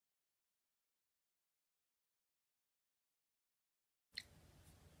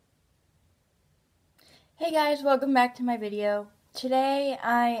Hey guys, welcome back to my video. Today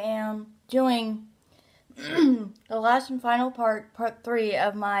I am doing the last and final part 3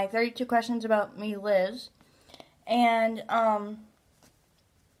 of my 32 questions about me, Liz. And I'm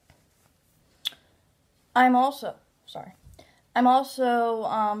also showing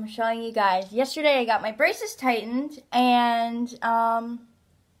you guys. Yesterday I got my braces tightened and I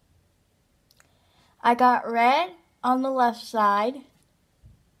got red on the left side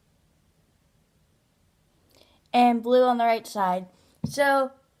and blue on the right side.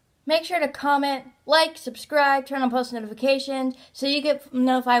 So make sure to comment, like, subscribe, turn on post notifications so you get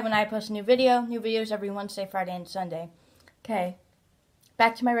notified when I post a new video. New videos every Wednesday, Friday, and Sunday. Okay,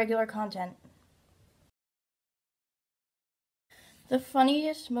 back to my regular content. The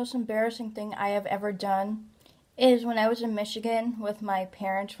funniest, most embarrassing thing I have ever done is when I was in Michigan with my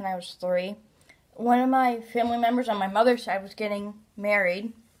parents when I was 3. One of my family members on my mother's side was getting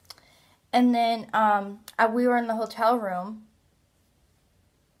married. And then we were in the hotel room,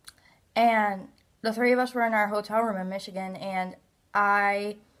 and the 3 of us were in our hotel room in Michigan, and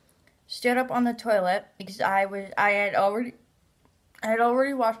I stood up on the toilet because I had already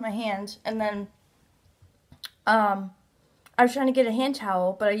washed my hands, and then I was trying to get a hand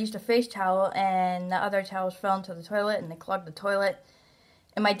towel, but I used a face towel, and the other towels fell into the toilet, and they clogged the toilet.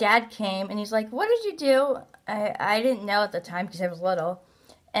 And my dad came, and he's like, "What did you do?" I didn't know at the time because I was little.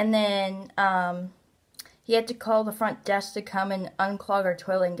 And then he had to call the front desk to come and unclog our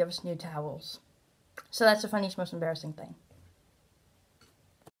toilet and give us new towels. So that's the funniest, most embarrassing thing.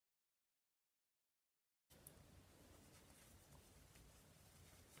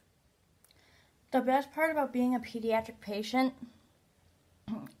 The best part about being a pediatric patient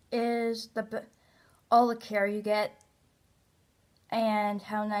is all the care you get and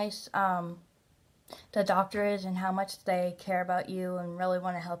how nice the doctor is and how much they care about you and really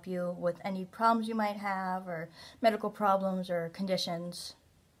want to help you with any problems you might have or medical problems or conditions.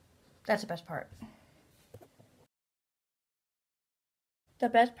 That's the best part. The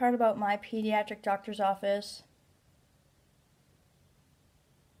best part about my pediatric doctor's office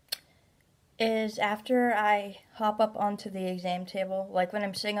is after I hop up onto the exam table, like when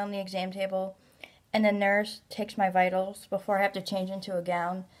I'm sitting on the exam table and the nurse takes my vitals before I have to change into a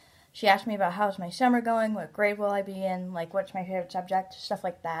gown. She asked me about how's my summer going, what grade will I be in, like what's my favorite subject, stuff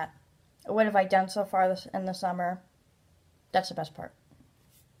like that. What have I done so far in the summer? That's the best part.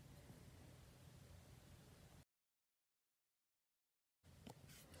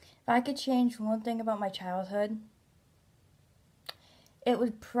 If I could change one thing about my childhood, it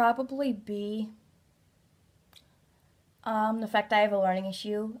would probably be the fact that I have a learning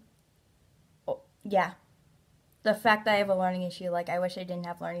issue. Yeah. The fact that I have a learning issue, like I wish I didn't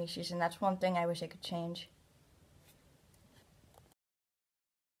have learning issues, and that's one thing I wish I could change.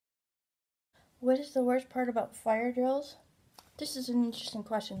 What is the worst part about fire drills? This is an interesting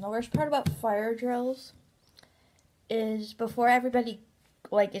question. The worst part about fire drills is before everybody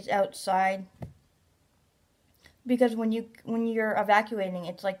is outside, because when you're evacuating,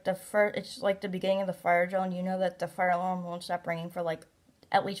 it's like the beginning of the fire drill, and you know that the fire alarm won't stop ringing for like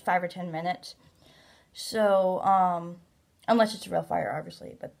at least 5 or 10 minutes. So, unless it's a real fire,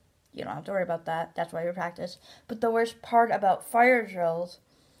 obviously, but you don't have to worry about that. That's why we practice. But the worst part about fire drills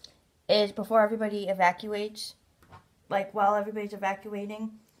is before everybody evacuates, like while everybody's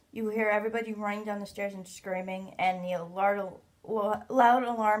evacuating, you hear everybody running down the stairs and screaming, and the loud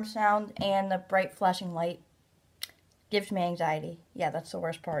alarm sound and the bright flashing light gives me anxiety. Yeah, that's the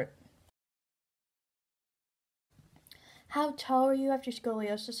worst part. How tall were you after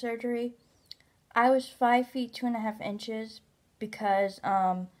scoliosis surgery? I was 5 feet 2.5 inches because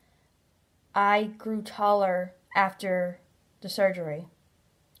I grew taller after the surgery.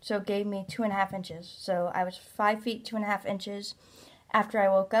 So it gave me 2.5 inches. So I was 5 feet 2.5 inches after I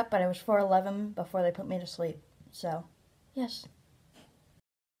woke up, but I was 4'11" before they put me to sleep. So, yes.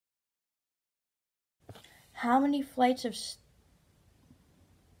 How many flights of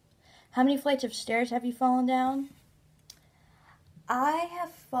stairs have you fallen down? I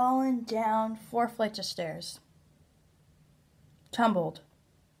have fallen down 4 flights of stairs. Tumbled.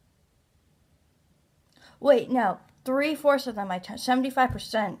 Wait, no. 3/4 of them,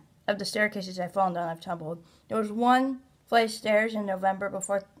 75% of the staircases I've fallen down, I've tumbled. There was 1 flight of stairs in November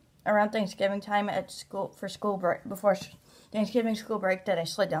around Thanksgiving time at school, before Thanksgiving school break, that I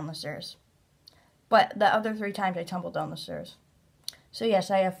slid down the stairs. But the other 3 times I tumbled down the stairs. So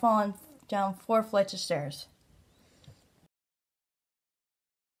yes, I have fallen down 4 flights of stairs.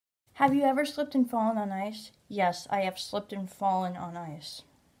 Have you ever slipped and fallen on ice? Yes, I have slipped and fallen on ice.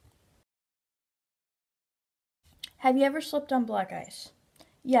 Have you ever slipped on black ice?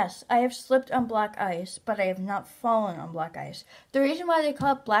 Yes, I have slipped on black ice, but I have not fallen on black ice. The reason why they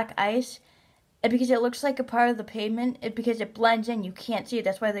call it black ice is because it looks like a part of the pavement. It's because it blends in. You can't see it.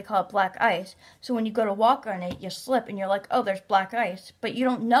 That's why they call it black ice. So when you go to walk on it, you slip and you're like, oh, there's black ice. But you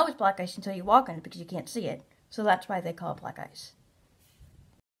don't know it's black ice until you walk on it because you can't see it. So that's why they call it black ice.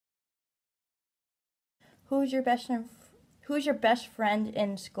 Who's your best friend? Who's your best friend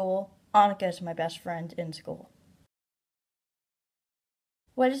in school? Annika is my best friend in school.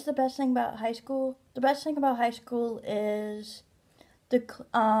 What is the best thing about high school? The best thing about high school is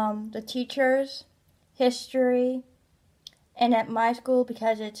the teachers, history, and at my school,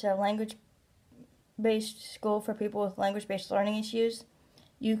 because it's a language-based school for people with language-based learning issues,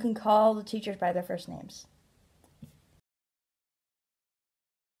 you can call the teachers by their first names.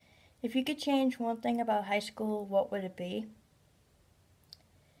 If you could change one thing about high school, what would it be?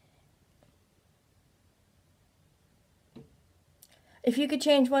 If you could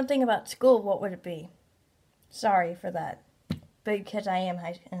change one thing about school, what would it be? Sorry for that. Because I am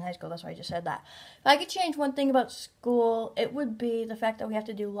in high school, that's why I just said that. If I could change one thing about school, it would be the fact that we have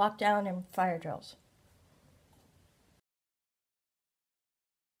to do lockdown and fire drills.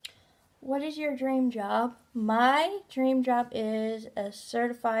 What is your dream job? My dream job is a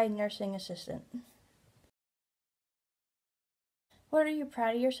certified nursing assistant. What are you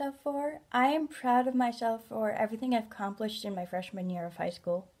proud of yourself for? I am proud of myself for everything I've accomplished in my freshman year of high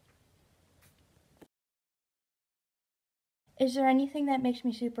school. Is there anything that makes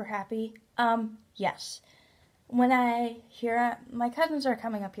me super happy? Yes. When I hear my cousins are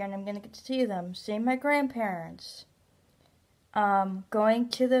coming up here and I'm going to get to see them, seeing my grandparents, going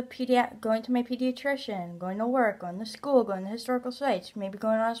to my pediatrician, going to work, going to school, going to historical sites, maybe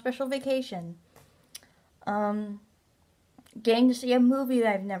going on a special vacation, getting to see a movie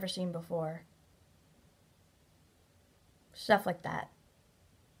that I've never seen before. Stuff like that.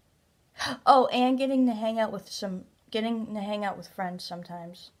 Oh, and getting to hang out with friends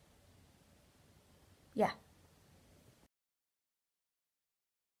sometimes. Yeah.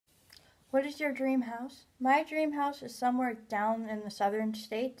 What is your dream house? My dream house is somewhere down in the southern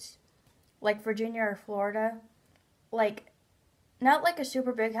states, like Virginia or Florida. Like, not like a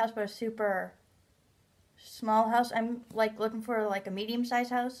super big house, but a super small house. I'm like looking for like a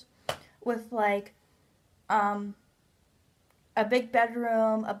medium-sized house with like a big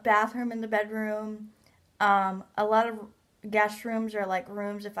bedroom, a bathroom in the bedroom, a lot of guest rooms or like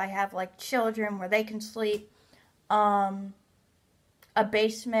rooms if I have like children where they can sleep, a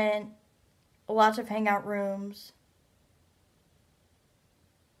basement, lots of hangout rooms,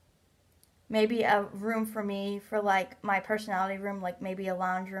 maybe a room for me for like my personality room, like maybe a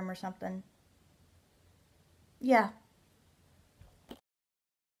lounge room or something. Yeah.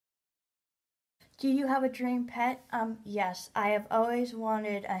 Do you have a dream pet? Yes. I have always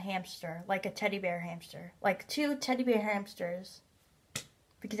wanted a hamster, like a teddy bear hamster. Like 2 teddy bear hamsters.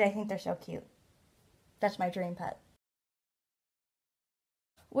 Because I think they're so cute. That's my dream pet.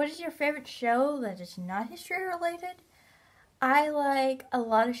 What is your favorite show that is not history related? I like a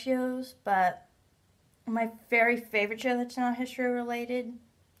lot of shows, but my very favorite show that's not history related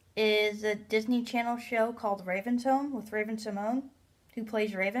is a Disney Channel show called Raven's Home with Raven-Symoné, who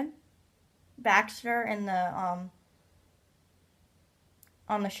plays Raven. Baxter in the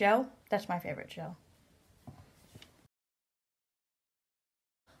on the show. That's my favorite show.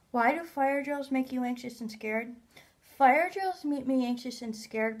 Why do fire drills make you anxious and scared? Fire drills make me anxious and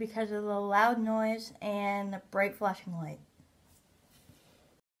scared because of the loud noise and the bright flashing light.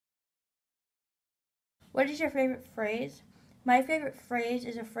 What is your favorite phrase? My favorite phrase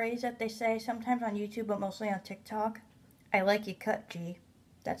is a phrase that they say sometimes on YouTube but mostly on TikTok. I like you cut, G.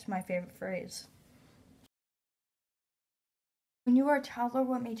 That's my favorite phrase. When you were a toddler,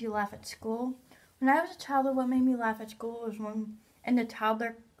 what made you laugh at school? When I was a toddler, what made me laugh at school was when in the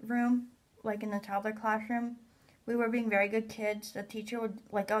toddler room, like in the toddler classroom, we were being very good kids. The teacher would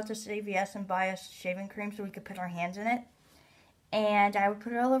like go to CVS and buy us shaving cream so we could put our hands in it. And I would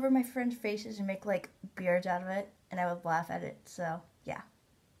put it all over my friends' faces and make like beards out of it, and I would laugh at it. So, yeah.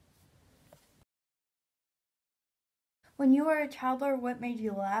 When you were a toddler, what made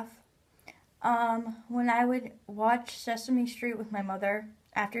you laugh? When I would watch Sesame Street with my mother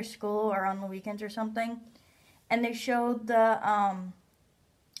after school or on the weekends or something, and they showed the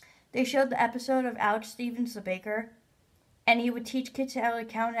episode of Alex Stevens the baker, and he would teach kids how to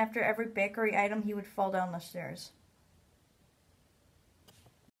count after every bakery item he would fall down the stairs.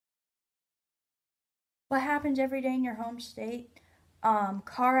 What happens every day in your home state?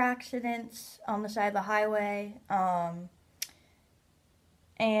 Car accidents on the side of the highway,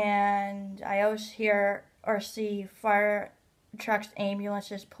 and I always hear or see fire trucks,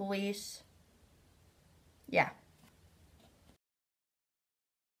 ambulances, police. Yeah.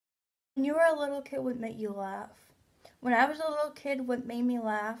 When you were a little kid, what made you laugh? When I was a little kid, what made me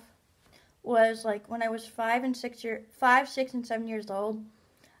laugh was like when I was 5, 6, and 7 years old.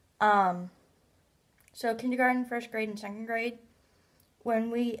 Um, so kindergarten, first grade, and second grade.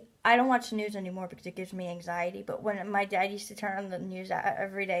 I don't watch the news anymore because it gives me anxiety. But when my dad used to turn on the news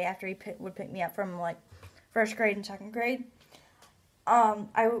every day after he would pick me up from like first grade and second grade,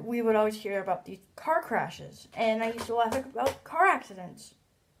 we would always hear about these car crashes, and I used to laugh about car accidents,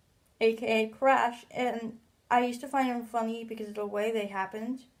 aka crash, and I used to find them funny because of the way they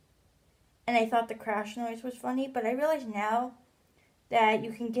happened, and I thought the crash noise was funny, but I realize now that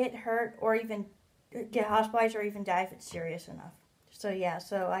you can get hurt or even get hospitalized or even die if it's serious enough. So yeah,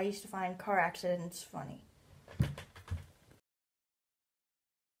 so I used to find car accidents funny.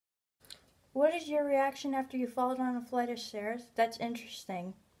 What is your reaction after you fall down a flight of stairs? That's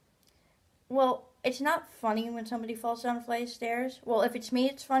interesting. Well, it's not funny when somebody falls down a flight of stairs. Well, if it's me,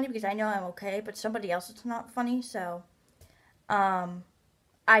 it's funny because I know I'm okay, but somebody else, it's not funny, so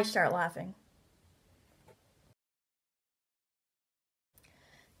I start laughing.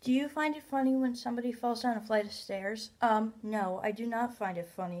 Do you find it funny when somebody falls down a flight of stairs? No, I do not find it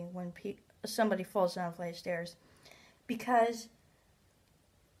funny when somebody falls down a flight of stairs because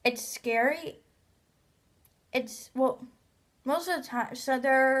it's scary. Well, most of the time, so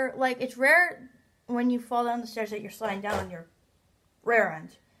they're like, it's rare when you fall down the stairs that you're sliding down on your rear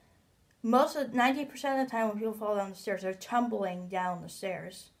end. 90% of the time when people fall down the stairs, they're tumbling down the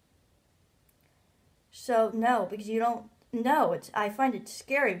stairs. So no, because you don't know. I find it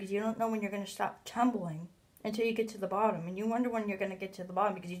scary because you don't know when you're going to stop tumbling until you get to the bottom, and you wonder when you're going to get to the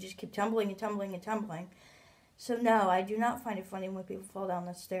bottom because you just keep tumbling and tumbling and tumbling. So no, I do not find it funny when people fall down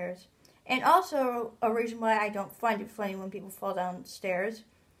the stairs. And also, a reason why I don't find it funny when people fall down stairs is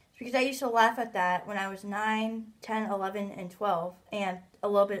because I used to laugh at that when I was 9, 10, 11, and 12, and a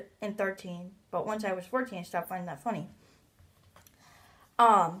little bit in 13. But once I was 14, I stopped finding that funny.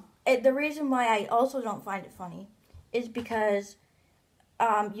 The reason why I also don't find it funny is because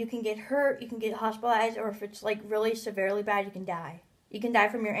you can get hurt, you can get hospitalized, or if it's like really severely bad, you can die. You can die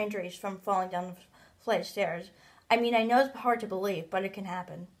from your injuries from falling down the flight of stairs. I mean, I know it's hard to believe, but it can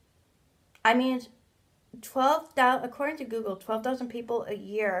happen. I mean, it's 12,000, according to Google, 12,000 people a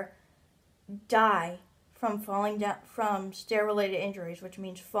year die from falling down, from stair-related injuries, which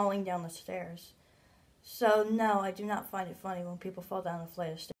means falling down the stairs. So, no, I do not find it funny when people fall down a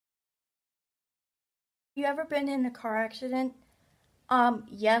flight of stairs. You ever been in a car accident?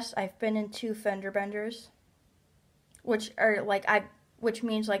 Yes, I've been in 2 fender benders, which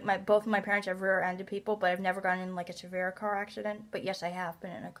means like both of my parents have rear-ended people, but I've never gotten in like a severe car accident. But yes, I have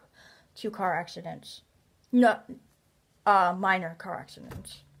been in 2 car accidents. No, minor car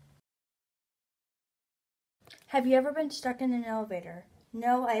accidents. Have you ever been stuck in an elevator?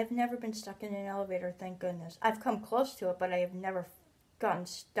 No, I have never been stuck in an elevator, thank goodness. I've come close to it, but I have never gotten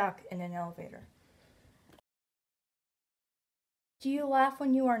stuck in an elevator. Do you laugh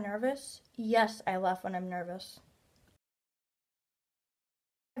when you are nervous? Yes, I laugh when I'm nervous.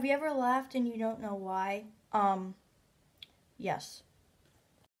 Have you ever laughed and you don't know why? Yes.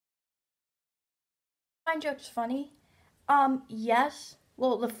 Find jokes funny? Yes.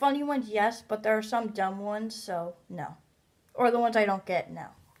 Well, the funny ones, yes, but there are some dumb ones, so no. Or the ones I don't get, no.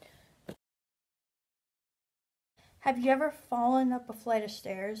 Have you ever fallen up a flight of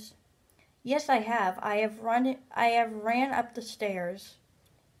stairs? Yes, I have. I have ran up the stairs,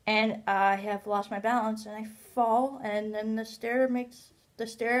 and I have lost my balance, and I fall, and then the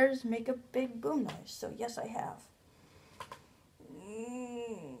stairs make a big boom noise. So yes, I have.